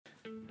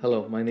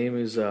Hello, my name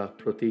is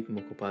Pratik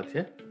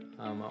Mukhopadhyay.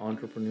 I'm an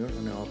entrepreneur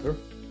and an author.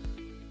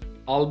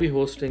 I'll be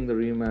hosting the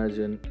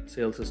Reimagine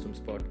Sales Systems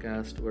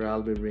podcast, where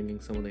I'll be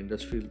bringing some of the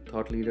industry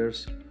thought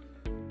leaders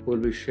who will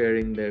be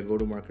sharing their go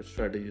to market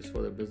strategies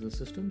for their business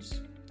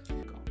systems.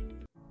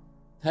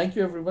 Thank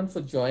you, everyone,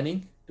 for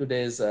joining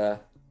today's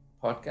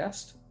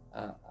podcast.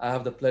 I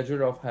have the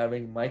pleasure of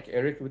having Mike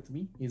Eric with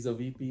me. He's a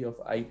VP of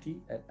IT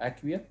at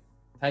Acquia.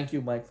 Thank you,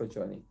 Mike, for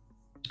joining.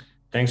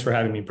 Thanks for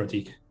having me,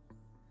 Pratik.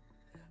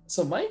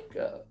 So, Mike,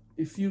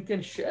 if you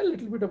can share a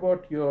little bit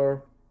about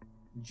your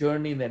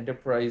journey in the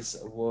enterprise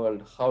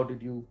world, how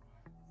did you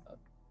uh,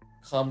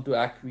 come to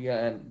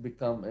Acquia and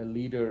become a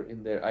leader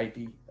in their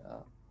IT?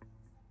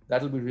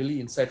 That'll be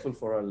really insightful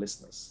for our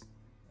listeners.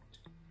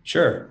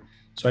 Sure.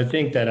 So I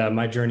think that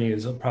my journey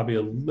is probably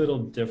a little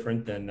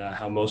different than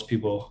how most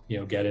people,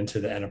 get into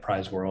the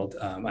enterprise world.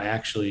 I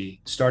actually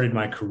started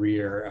my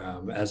career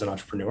as an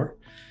entrepreneur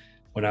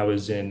when I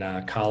was in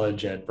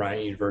college at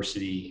Bryant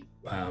University.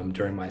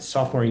 During my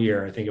sophomore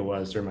year, I think it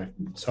was during my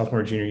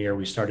sophomore junior year,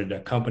 we started a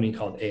company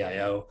called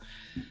AIO.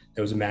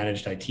 It was a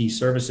managed IT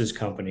services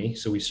company.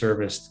 So we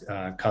serviced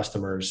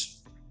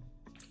customers,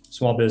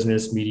 small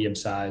business, medium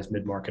sized,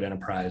 mid-market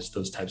enterprise,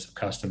 those types of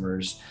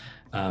customers.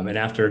 And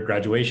after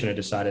graduation, I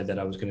decided that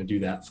I was going to do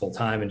that full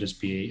time and just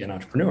be an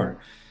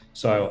entrepreneur.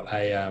 So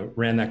I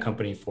ran that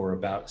company for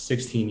about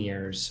 16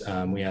 years.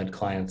 We had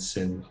clients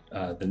in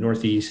the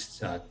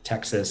Northeast,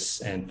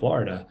 Texas, and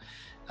Florida.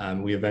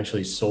 We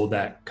eventually sold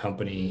that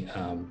company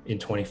in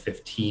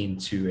 2015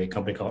 to a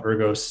company called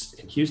Ergos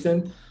in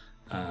Houston.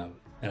 And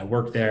I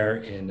worked there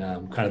in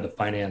kind of the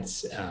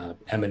finance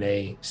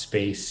M&A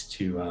space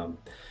to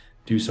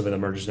do some of the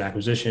mergers and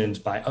acquisitions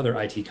by other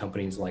IT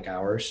companies like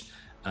ours.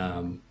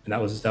 And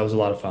that was a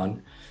lot of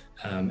fun.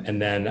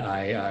 And then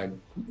I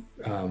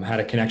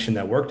had a connection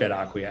that worked at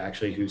Acquia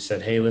actually, who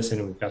said, "Hey,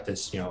 listen, we've got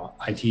this,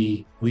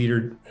 IT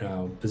leader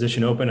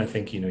position open. I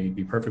think, you'd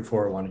be perfect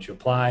for it. Why don't you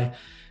apply?"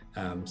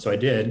 So I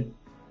did.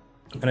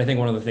 And I think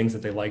one of the things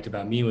that they liked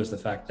about me was the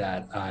fact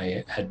that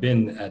I had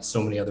been at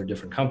so many other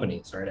different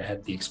companies, right? I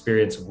had the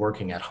experience of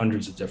working at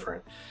hundreds of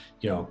different,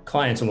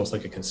 clients, almost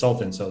like a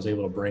consultant. So I was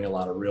able to bring a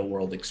lot of real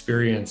world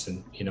experience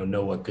and,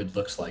 know what good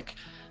looks like.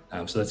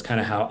 So that's kind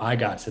of how I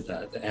got to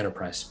the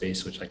enterprise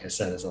space, which, like I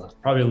said, is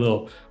probably a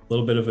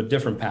little bit of a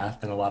different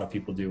path than a lot of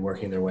people do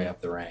working their way up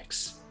the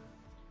ranks.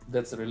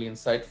 That's really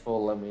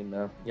insightful. I mean,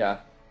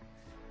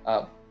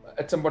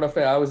 at some point of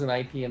time, I was in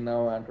IT and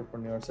now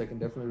entrepreneur, so I can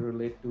definitely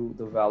relate to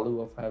the value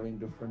of having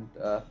different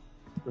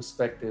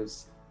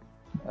perspectives.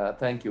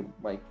 Thank you,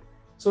 Mike.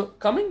 So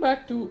coming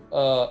back to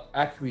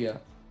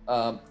Acquia,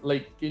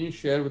 can you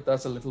share with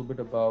us a little bit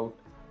about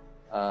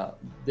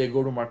their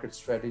go-to-market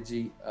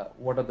strategy?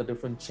 What are the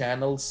different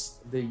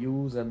channels they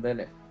use? And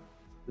then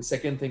the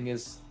second thing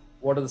is,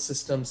 what are the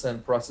systems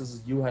and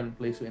processes you have in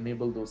place to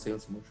enable those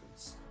sales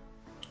motions?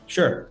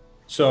 Sure.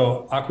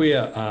 So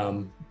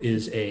Acquia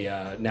is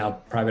a now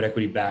private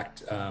equity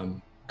backed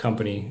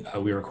company.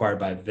 We were acquired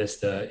by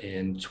Vista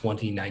in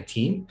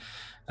 2019.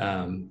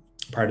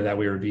 Prior to that,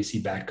 we were a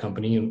VC backed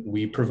company, and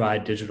we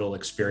provide digital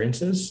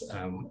experiences,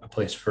 a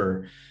place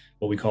for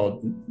what we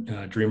call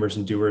dreamers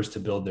and doers to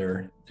build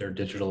their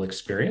digital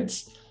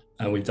experience.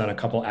 We've done a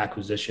couple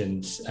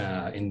acquisitions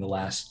in the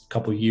last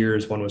couple of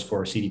years. One was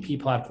for a CDP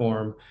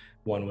platform,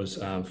 one was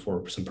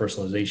for some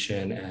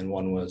personalization, and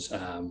one was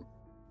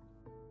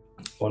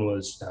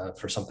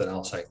for something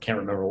else. I can't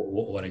remember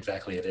what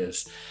exactly it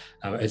is.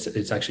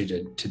 It's actually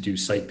to do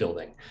site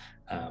building.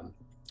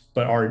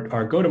 But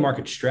our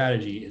go-to-market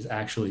strategy is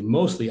actually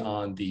mostly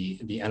on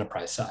the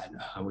enterprise side.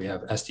 We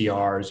have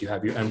SDRs, you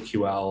have your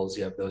MQLs,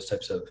 you have those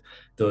types of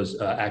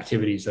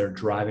activities that are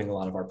driving a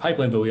lot of our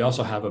pipeline, but we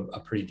also have a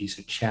pretty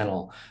decent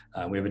channel.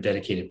 We have a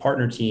dedicated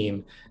partner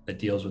team that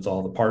deals with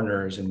all the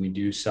partners, and we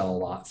do sell a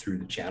lot through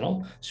the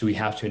channel. So we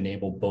have to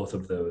enable both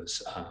of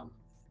those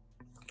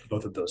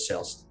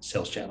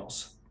sales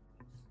channels.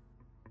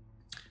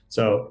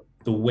 So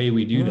the way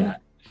we do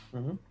that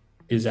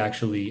is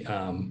actually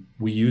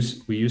we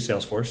use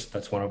Salesforce.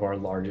 That's one of our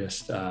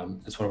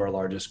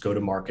largest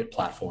go-to-market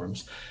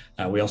platforms.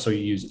 We also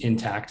use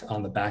Intact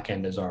on the back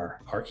end as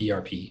our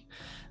ERP.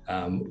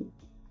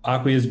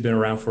 Acquia has been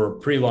around for a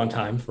pretty long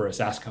time for a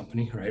SaaS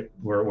company, right?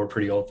 We're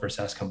pretty old for a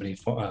SaaS company,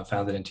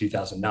 founded in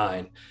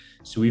 2009.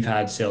 So we've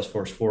had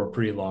Salesforce for a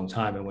pretty long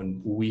time. And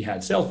when we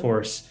had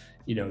Salesforce,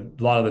 a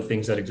lot of the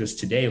things that exist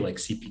today, like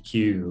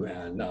CPQ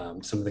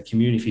and some of the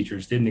community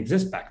features, didn't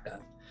exist back then.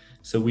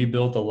 So we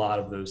built a lot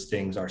of those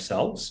things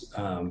ourselves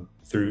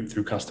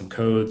through custom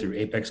code, through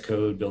Apex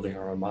code, building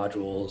our own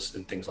modules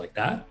and things like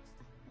that.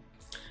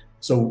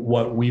 So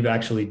what we've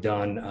actually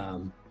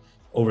done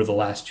over the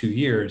last 2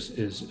 years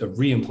is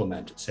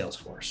re-implement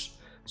Salesforce.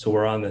 So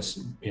we're on this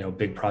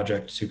big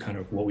project to kind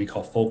of what we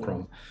call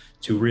Fulcrum,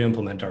 to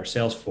re-implement our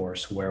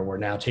Salesforce, where we're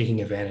now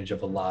taking advantage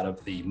of a lot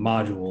of the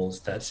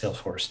modules that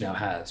Salesforce now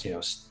has.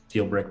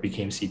 SteelBrick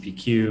became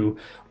CPQ.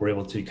 We're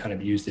able to kind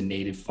of use the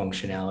native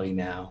functionality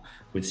now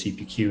with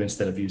CPQ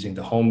instead of using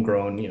the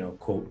homegrown,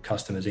 quote,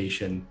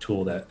 customization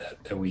tool that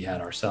we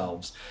had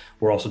ourselves.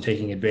 We're also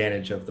taking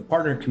advantage of the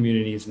partner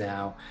communities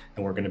now,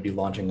 and we're going to be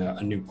launching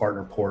a new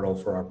partner portal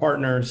for our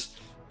partners.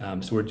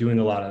 So we're doing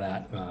a lot of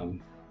that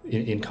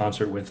in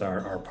concert with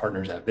our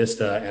partners at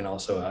Vista and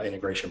also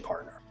integration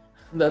partner.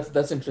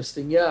 That's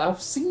interesting. Yeah,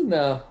 I've seen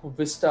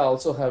Vista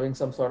also having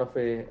some sort of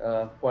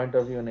a point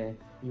of view and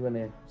even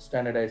a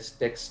standardized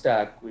tech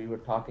stack. We were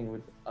talking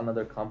with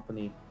another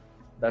company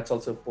that's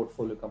also a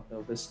portfolio company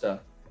of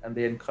Vista, and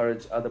they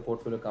encourage other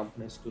portfolio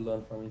companies to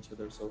learn from each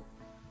other. So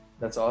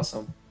that's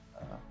awesome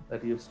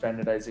that you're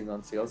standardizing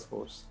on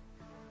Salesforce.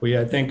 Well,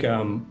 yeah, I think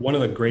one of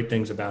the great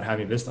things about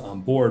having Vista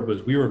on board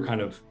was we were kind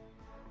of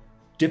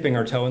dipping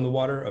our toe in the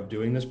water of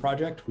doing this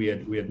project. We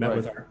had met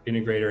with our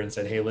integrator and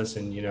said, hey,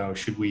 listen,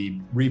 should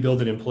we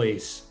rebuild it in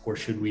place or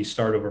should we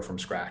start over from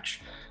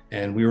scratch?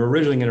 And we were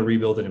originally going to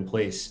rebuild it in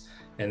place.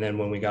 And then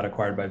when we got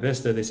acquired by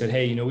Vista, they said,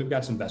 hey, we've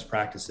got some best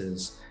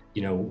practices.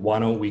 Why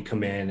don't we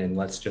come in and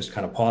let's just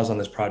kind of pause on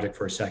this project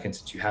for a second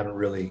since you haven't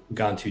really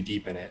gone too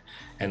deep in it.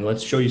 And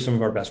let's show you some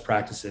of our best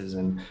practices.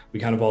 And we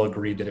kind of all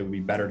agreed that it would be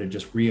better to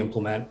just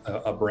re-implement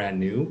a brand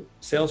new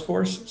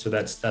Salesforce. So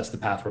that's the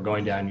path we're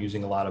going down,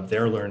 using a lot of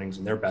their learnings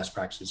and their best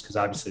practices, because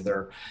obviously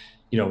they're,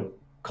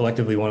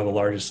 collectively one of the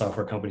largest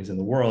software companies in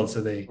the world.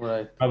 So they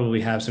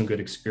probably have some good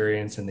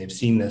experience and they've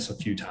seen this a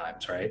few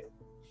times, right?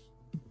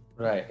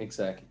 Right,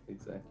 exactly.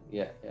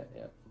 Yeah.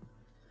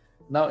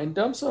 Now, in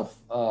terms of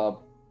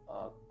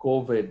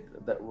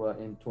COVID that were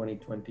in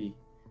 2020,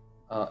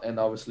 and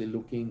obviously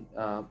looking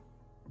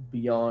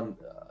beyond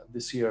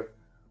this year,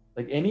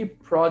 like any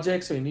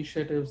projects or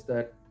initiatives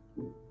that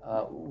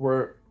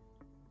were,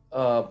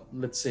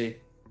 let's say,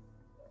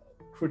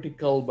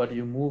 critical, but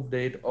you moved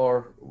it,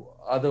 or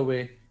other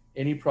way,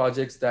 any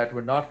projects that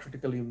were not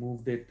critical, you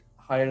moved it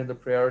higher in the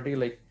priority?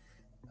 Like,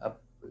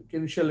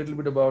 can you share a little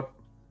bit about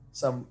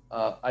some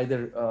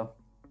either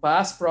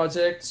past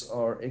projects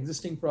or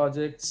existing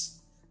projects,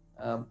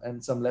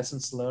 and some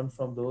lessons learned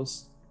from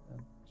those?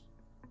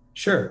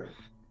 Sure.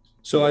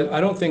 So I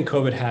don't think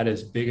COVID had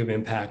as big of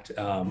impact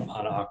on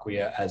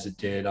Acquia as it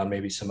did on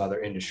maybe some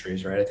other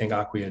industries, right? I think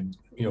Acquia,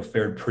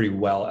 fared pretty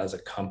well as a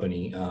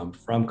company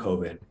from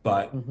COVID,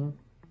 but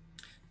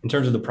in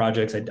terms of the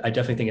projects, I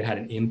definitely think it had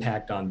an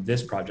impact on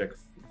this project.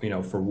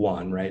 For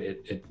one, right,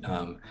 it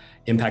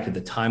impacted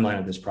the timeline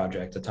of this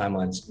project. The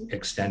timeline's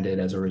extended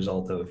as a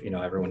result of,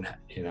 everyone,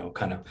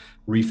 kind of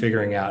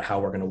refiguring out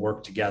how we're going to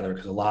work together,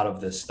 because a lot of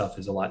this stuff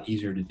is a lot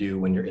easier to do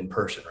when you're in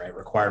person, right?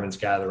 Requirements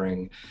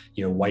gathering,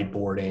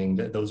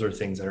 whiteboarding, those are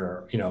things that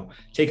are,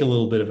 take a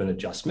little bit of an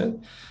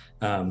adjustment.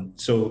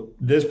 So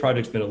this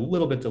project's been a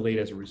little bit delayed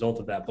as a result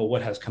of that. But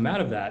what has come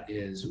out of that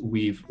is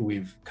we've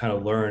kind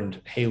of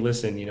learned, hey,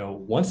 listen,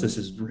 once this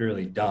is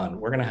really done,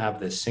 we're going to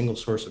have this single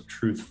source of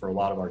truth for a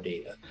lot of our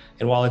data.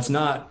 And while it's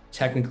not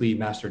technically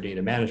master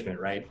data management,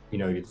 right,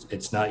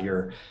 it's not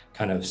your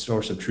kind of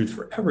source of truth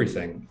for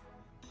everything.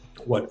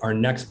 What our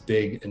next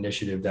big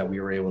initiative that we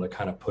were able to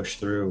kind of push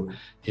through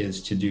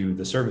is to do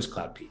the Service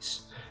Cloud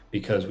piece,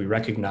 because we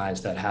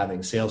recognize that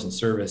having sales and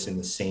service in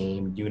the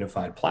same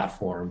unified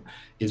platform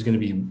is going to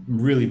be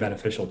really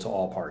beneficial to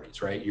all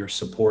parties, right? Your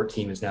support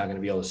team is now going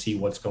to be able to see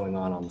what's going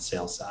on the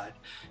sales side.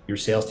 Your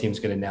sales team is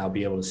going to now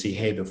be able to see,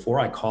 hey,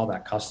 before I call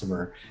that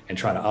customer and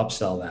try to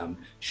upsell them,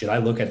 should I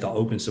look at the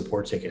open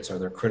support tickets? Are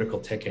there critical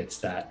tickets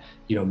that,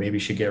 maybe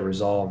should get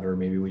resolved, or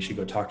maybe we should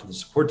go talk to the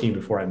support team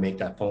before I make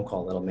that phone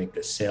call that'll make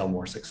this sale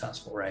more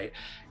successful, right?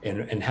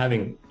 And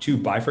having two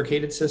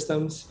bifurcated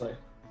systems,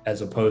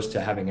 as opposed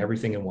to having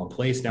everything in one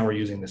place. Now we're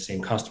using the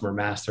same customer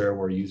master.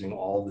 We're using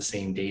all the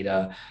same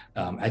data.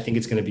 I think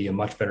it's going to be a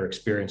much better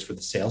experience for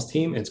the sales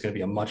team. And it's going to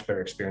be a much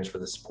better experience for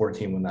the support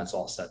team when that's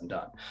all said and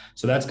done.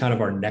 So that's kind of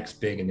our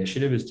next big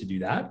initiative, is to do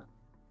that.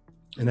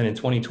 And then in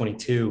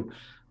 2022,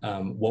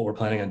 what we're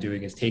planning on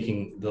doing is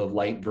taking the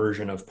light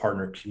version of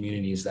partner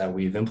communities that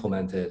we've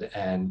implemented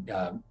and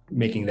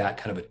making that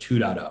kind of a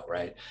 2.0,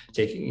 right?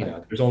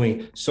 There's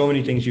only so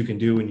many things you can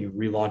do when you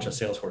relaunch a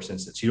Salesforce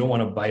instance. You don't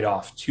want to bite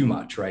off too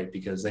much, right?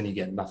 Because then you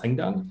get nothing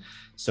done.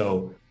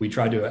 So we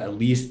try to at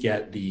least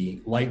get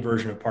the light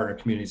version of partner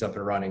communities up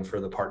and running for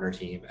the partner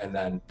team. And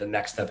then the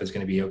next step is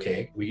going to be,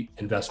 okay, we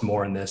invest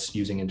more in this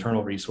using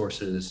internal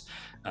resources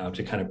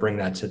to kind of bring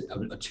that to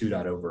a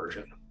 2.0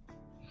 version.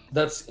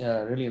 That's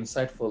really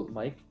insightful,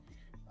 Mike.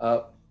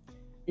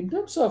 In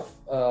terms of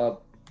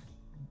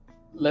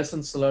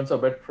lessons learned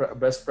or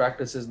best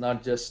practices,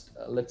 not just,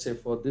 let's say,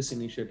 for this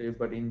initiative,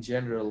 but in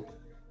general,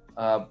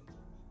 a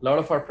lot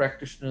of our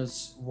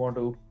practitioners want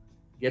to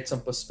get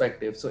some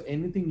perspective. So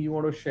anything you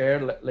want to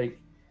share, like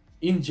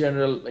in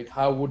general, like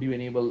how would you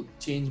enable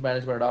change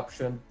management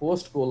adoption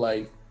post go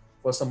live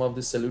for some of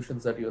the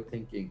solutions that you're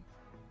thinking?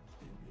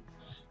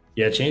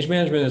 Yeah, change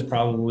management is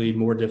probably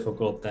more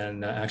difficult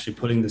than actually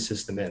putting the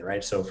system in,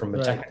 right? So from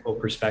a technical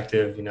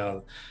perspective,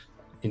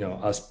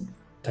 us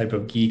type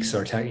of geeks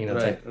or tech, Right,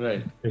 type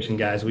right. of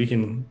guys, we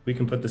can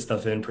put this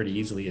stuff in pretty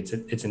easily.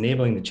 It's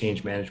enabling the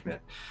change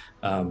management.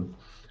 Um,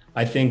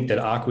 I think that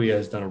Acquia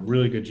has done a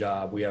really good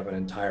job. We have an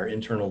entire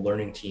internal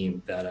learning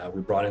team that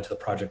we brought into the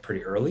project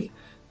pretty early.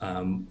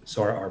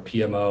 So our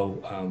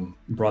PMO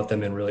brought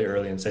them in really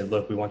early and said,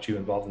 look, we want you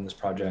involved in this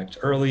project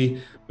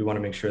early. We want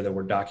to make sure that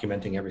we're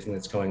documenting everything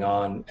that's going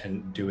on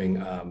and doing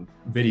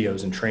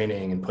videos and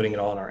training and putting it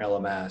all in our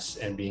LMS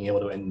and being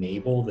able to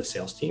enable the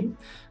sales team.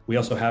 We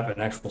also have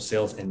an actual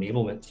sales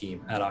enablement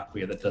team at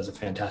Acquia that does a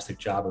fantastic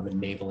job of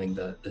enabling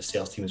the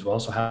sales team as well.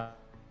 So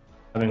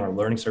having our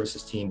learning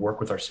services team work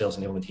with our sales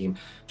enablement team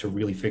to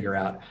really figure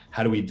out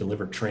how do we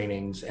deliver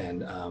trainings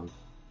and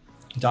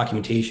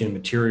documentation,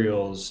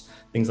 materials,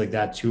 things like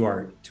that to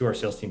our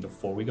sales team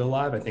before we go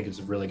live, I think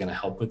is really going to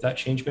help with that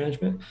change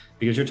management,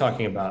 because you're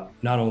talking about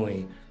not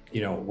only,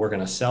 we're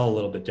going to sell a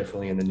little bit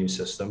differently in the new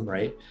system,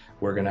 right?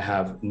 We're going to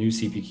have new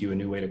CPQ, a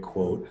new way to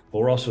quote, but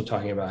we're also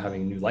talking about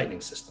having a new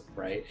Lightning system,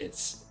 right?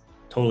 It's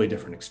totally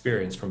different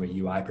experience from a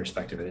UI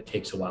perspective, and it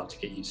takes a while to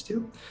get used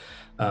to.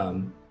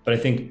 But I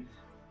think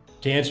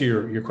to answer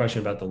your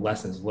question about the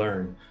lessons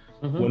learned,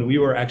 when we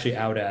were actually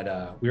out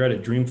at we were at a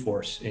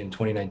Dreamforce in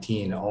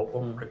 2019,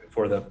 right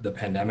before the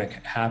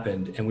pandemic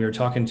happened, and we were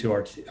talking to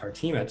our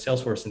team at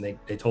Salesforce, and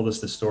they told us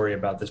the story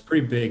about this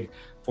pretty big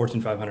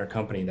Fortune 500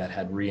 company that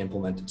had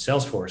re-implemented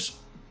Salesforce,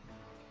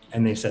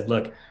 and they said,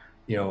 look,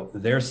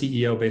 their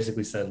CEO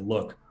basically said,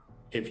 look,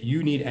 if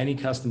you need any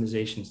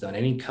customizations done,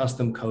 any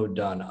custom code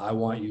done, I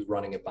want you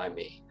running it by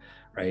me,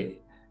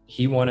 right?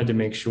 He wanted to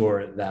make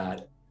sure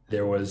that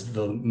there was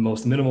the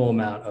most minimal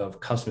amount of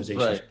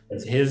customization.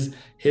 Right.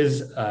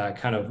 His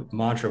kind of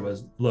mantra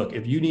was, look,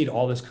 if you need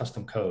all this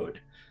custom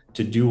code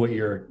to do what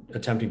you're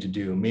attempting to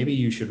do, maybe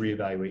you should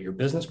reevaluate your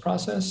business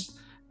process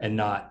and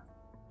not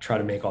try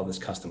to make all this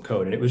custom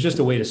code. And it was just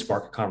a way to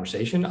spark a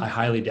conversation. I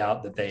highly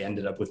doubt that they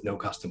ended up with no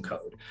custom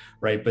code,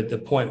 right? But the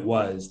point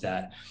was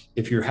that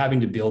if you're having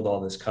to build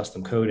all this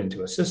custom code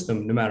into a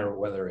system, no matter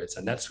whether it's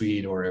a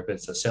NetSuite or if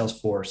it's a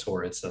Salesforce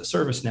or it's a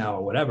ServiceNow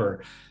or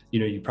whatever,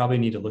 you probably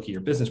need to look at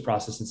your business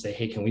process and say,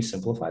 hey, can we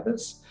simplify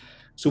this?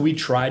 So we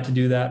tried to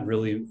do that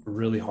really,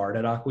 really hard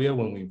at Acquia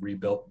when we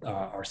rebuilt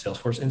our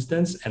Salesforce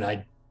instance.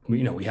 And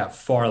we have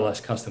far less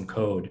custom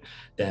code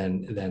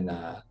than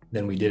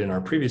we did in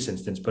our previous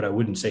instance, but I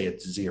wouldn't say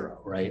it's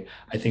zero, right?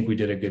 I think we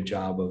did a good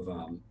job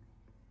of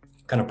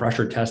kind of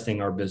pressure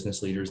testing our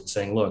business leaders and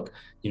saying, look,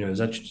 is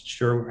that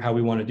sure how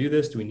we want to do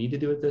this? Do we need to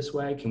do it this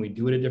way? Can we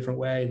do it a different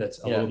way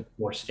that's a little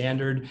more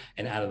standard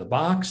and out of the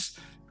box,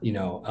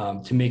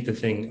 to make the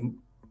thing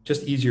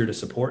just easier to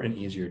support and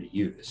easier to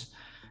use.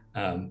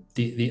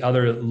 The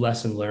other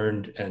lesson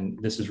learned, and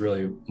this is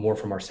really more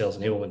from our sales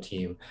enablement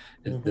team,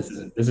 this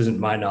isn't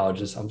my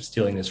knowledge, I'm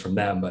stealing this from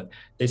them, but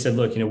they said,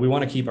 look, we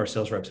want to keep our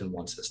sales reps in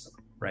one system,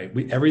 right?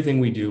 Everything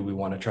we do, we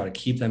want to try to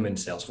keep them in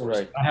Salesforce.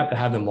 Right. I have to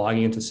have them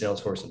logging into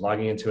Salesforce and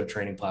logging into a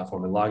training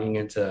platform and logging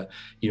into,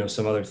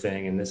 some other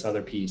thing and this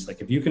other piece. Like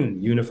if you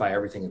can unify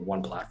everything in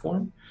one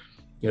platform,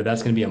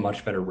 that's going to be a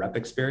much better rep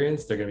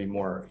experience. They're going to be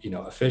more,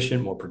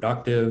 efficient, more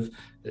productive.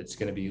 It's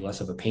going to be less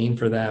of a pain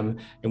for them.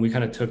 And we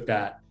kind of took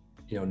that,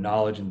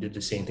 knowledge and did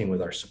the same thing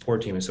with our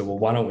support team. And so, well,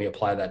 why don't we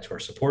apply that to our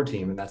support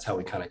team? And that's how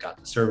we kind of got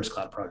the Service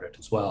Cloud project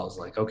as well. It's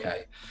like,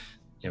 okay,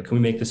 can we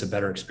make this a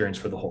better experience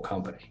for the whole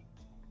company?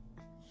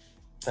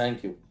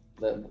 Thank you.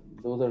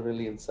 Those are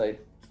really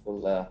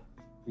insightful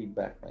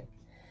feedback,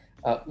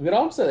 Mike. We're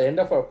almost at the end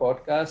of our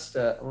podcast.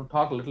 I want to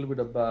talk a little bit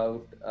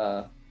about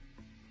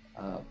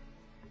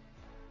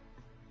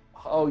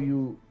how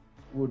you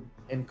would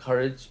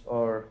encourage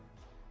or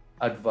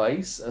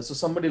advise. So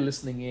somebody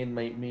listening in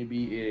may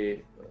be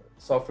a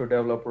software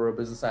developer or a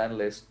business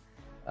analyst.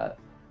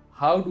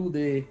 How do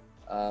they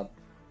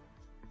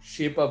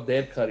shape up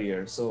their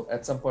career? So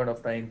at some point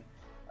of time,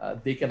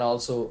 they can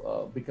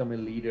also become a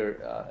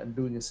leader and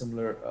doing a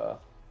similar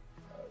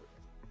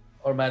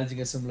or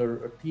managing a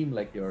similar team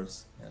like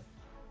yours.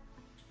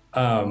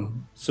 Yeah.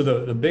 So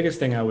the biggest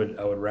thing I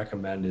would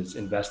recommend is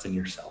invest in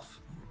yourself.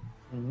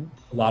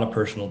 A lot of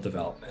personal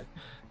development.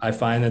 I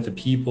find that the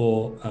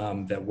people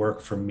that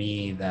work for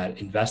me that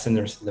invest in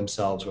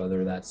themselves,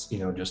 whether that's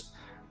just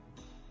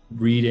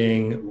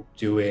reading,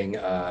 doing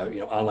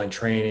online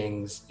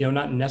trainings,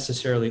 not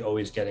necessarily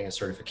always getting a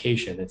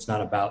certification. It's not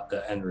about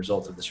the end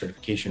result of the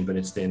certification, but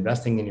it's the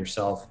investing in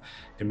yourself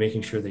and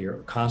making sure that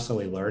you're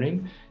constantly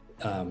learning.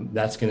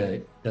 That's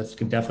definitely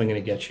going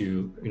to get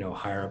you,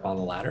 higher up on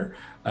the ladder.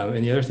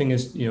 And the other thing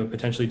is,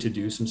 potentially to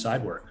do some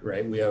side work,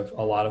 right? We have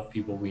a lot of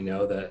people we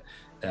know that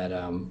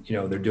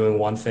they're doing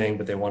one thing,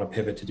 but they want to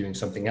pivot to doing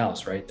something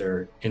else, right?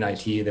 They're in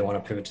IT, they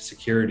want to pivot to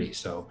security.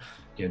 So,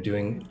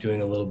 doing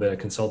a little bit of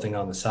consulting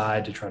on the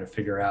side to try to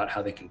figure out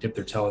how they can dip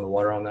their toe in the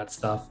water on that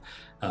stuff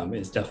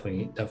is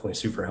definitely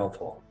super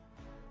helpful.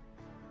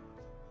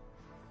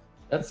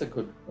 That's a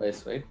good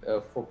advice, right?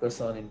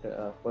 Focus on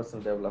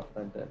personal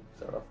development and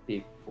sort of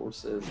take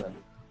courses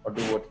or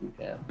do what you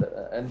can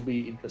and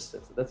be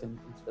interested. So that's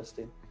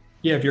interesting.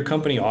 Yeah, if your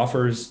company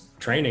offers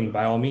training,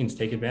 by all means,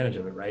 take advantage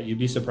of it, right? You'd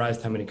be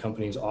surprised how many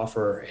companies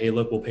offer, hey,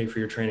 look, we'll pay for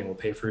your training, we'll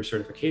pay for your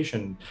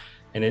certification.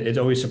 And it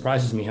always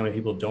surprises me how many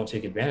people don't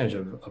take advantage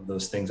of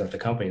those things at the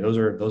company. Those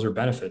are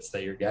benefits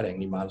that you're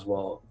getting. You might as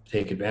well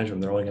take advantage of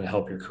them. They're only going to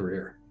help your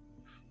career.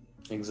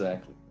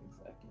 Exactly.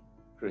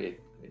 Great.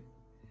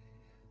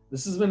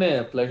 This has been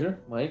a pleasure,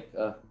 Mike.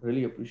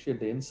 Really appreciate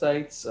the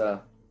insights.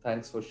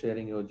 Thanks for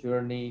sharing your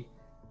journey,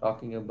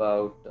 talking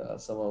about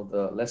some of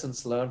the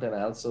lessons learned, and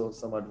also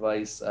some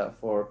advice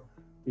for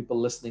people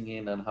listening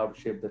in on how to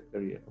shape their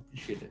career.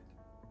 Appreciate it.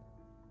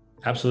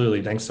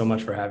 Absolutely. Thanks so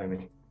much for having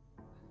me.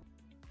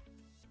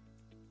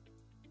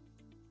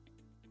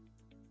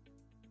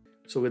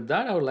 So with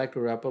that, I would like to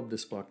wrap up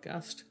this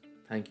podcast.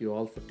 Thank you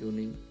all for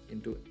tuning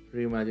into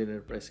Reimagine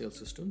Enterprise Sales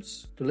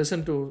Systems. To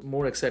listen to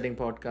more exciting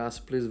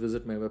podcasts, please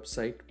visit my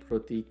website,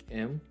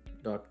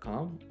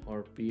 protikm.com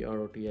or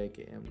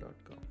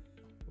protikm.com,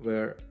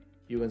 where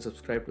you can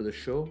subscribe to the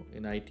show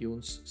in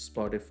iTunes,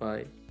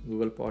 Spotify,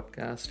 Google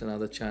Podcast, and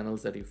other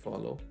channels that you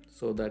follow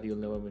so that you'll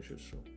never miss your show.